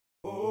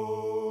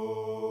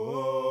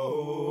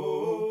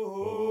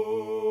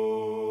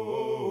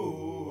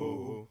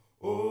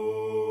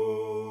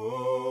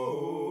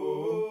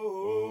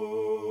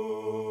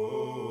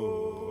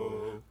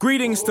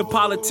Greetings to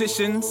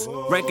politicians,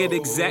 record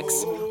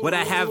execs. What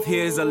I have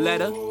here is a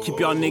letter.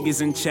 Keep y'all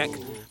niggas in check.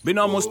 Been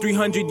almost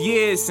 300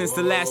 years since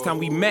the last time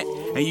we met,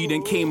 and you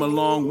done came a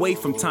long way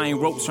from tying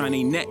ropes around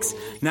their necks.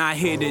 Now I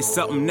hear there's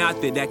something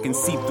out there that can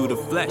seep through the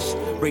flesh,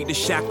 break the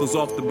shackles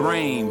off the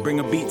brain,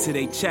 bring a beat to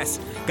their chest.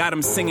 Got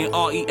them singing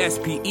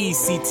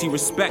R-E-S-P-E-C-T,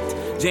 respect.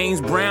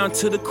 James Brown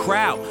to the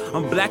crowd,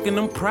 I'm black and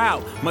I'm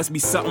proud. Must be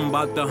something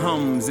about the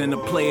hums and the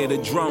play of the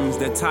drums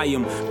that tie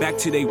them back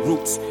to their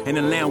roots and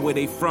the land where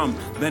they from.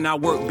 Then our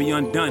work be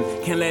undone,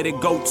 can't let it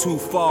go too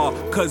far,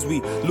 cause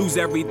we lose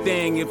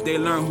everything if they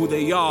learn who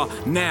they are.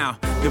 Now,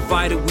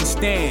 divided we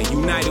stand,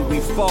 united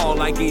we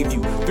fall. I gave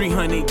you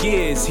 300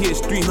 years,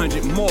 here's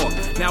 300 more.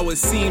 Now it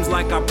seems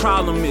like our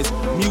problem is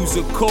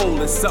musical.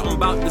 There's something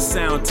about the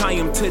sound, tie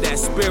them to that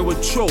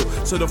spiritual.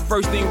 So the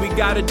first thing we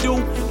gotta do,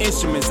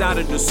 instruments out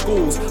of the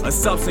schools. A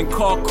substance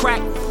called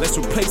crack, let's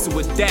replace it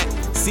with that.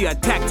 See, our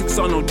tactics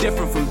are no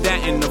different from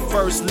that in the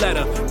first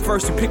letter.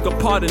 First you pick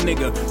apart a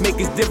nigga, make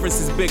his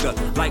differences bigger.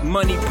 Like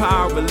money,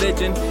 power,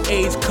 religion,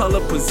 age,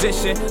 color,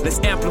 position. Let's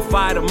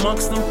amplify it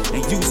amongst them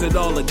and use it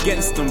all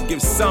against them.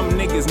 Give some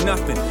niggas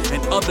nothing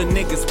and other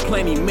niggas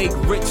plenty. Make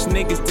rich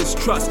niggas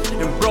distrust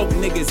and broke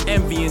niggas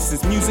envy. And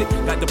since music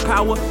got the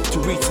power to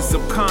reach the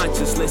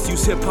subconscious, let's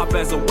use hip-hop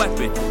as a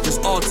weapon.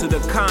 Just alter the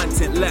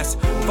content, less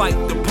fight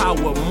the power,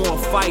 more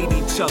fight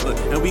each other.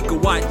 And we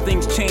could watch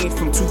things change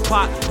from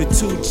Tupac to 2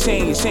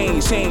 Chainz.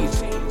 Change.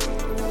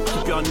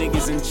 Keep y'all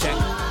niggas in check.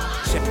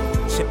 Check.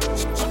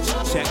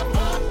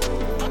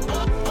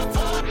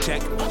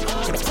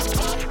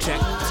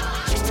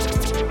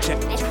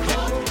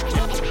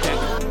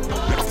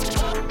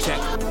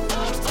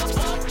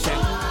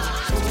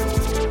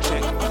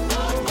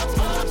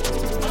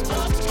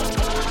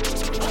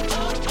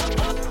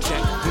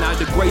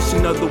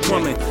 Degradation of the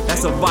woman,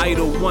 that's a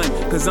vital one.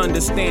 Cause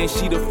understand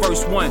she the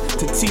first one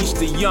to teach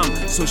the young.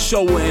 So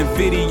show her in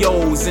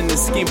videos in the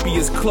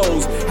skimpiest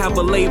clothes. Have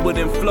her labeled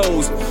in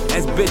flows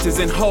as bitches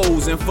and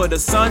hoes. And for the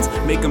sons,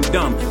 make them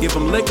dumb. Give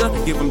them liquor,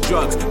 give them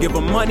drugs. Give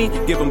them money,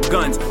 give them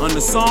guns. On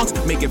the songs,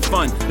 make it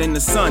fun. Then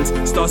the sons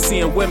start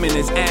seeing women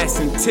as ass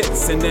and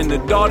tits. And then the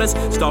daughters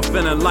start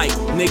feeling like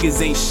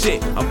niggas ain't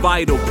shit. A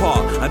vital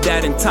part of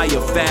that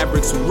entire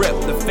fabric's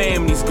ripped. The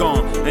family's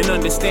gone. And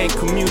understand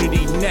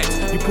community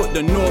next. You put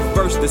the north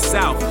versus the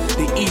south,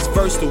 the east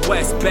versus the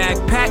west,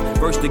 backpack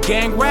versus the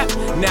gang rap,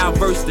 now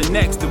versus the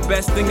next. The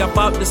best thing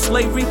about the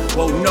slavery,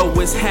 well, know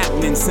what's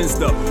happening since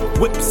the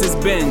whips is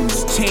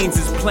Benz, chains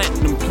is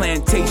platinum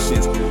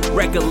plantations,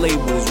 record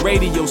labels,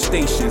 radio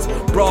stations,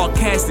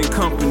 broadcasting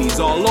companies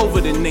all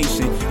over the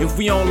nation. If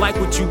we don't like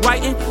what you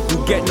writing,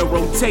 we get no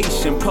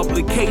rotation,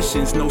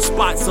 publications, no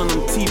spots on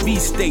them TV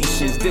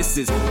stations. This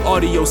is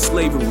audio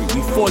slavery,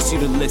 we force you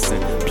to listen,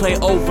 play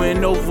over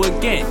and over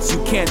again, so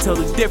you can't tell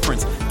the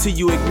difference till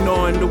you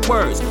ignoring the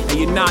words and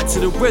you're not to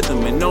the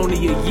rhythm. In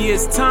only a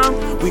year's time,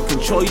 we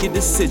control your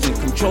decision,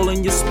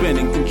 controlling your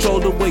spending, control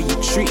the way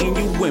you're treating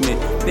you women.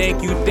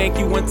 Thank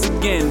you once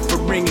again for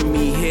bringing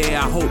me here.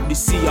 I hope to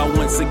see y'all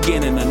once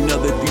again in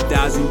another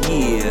 3,000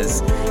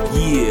 years.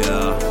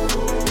 Yeah.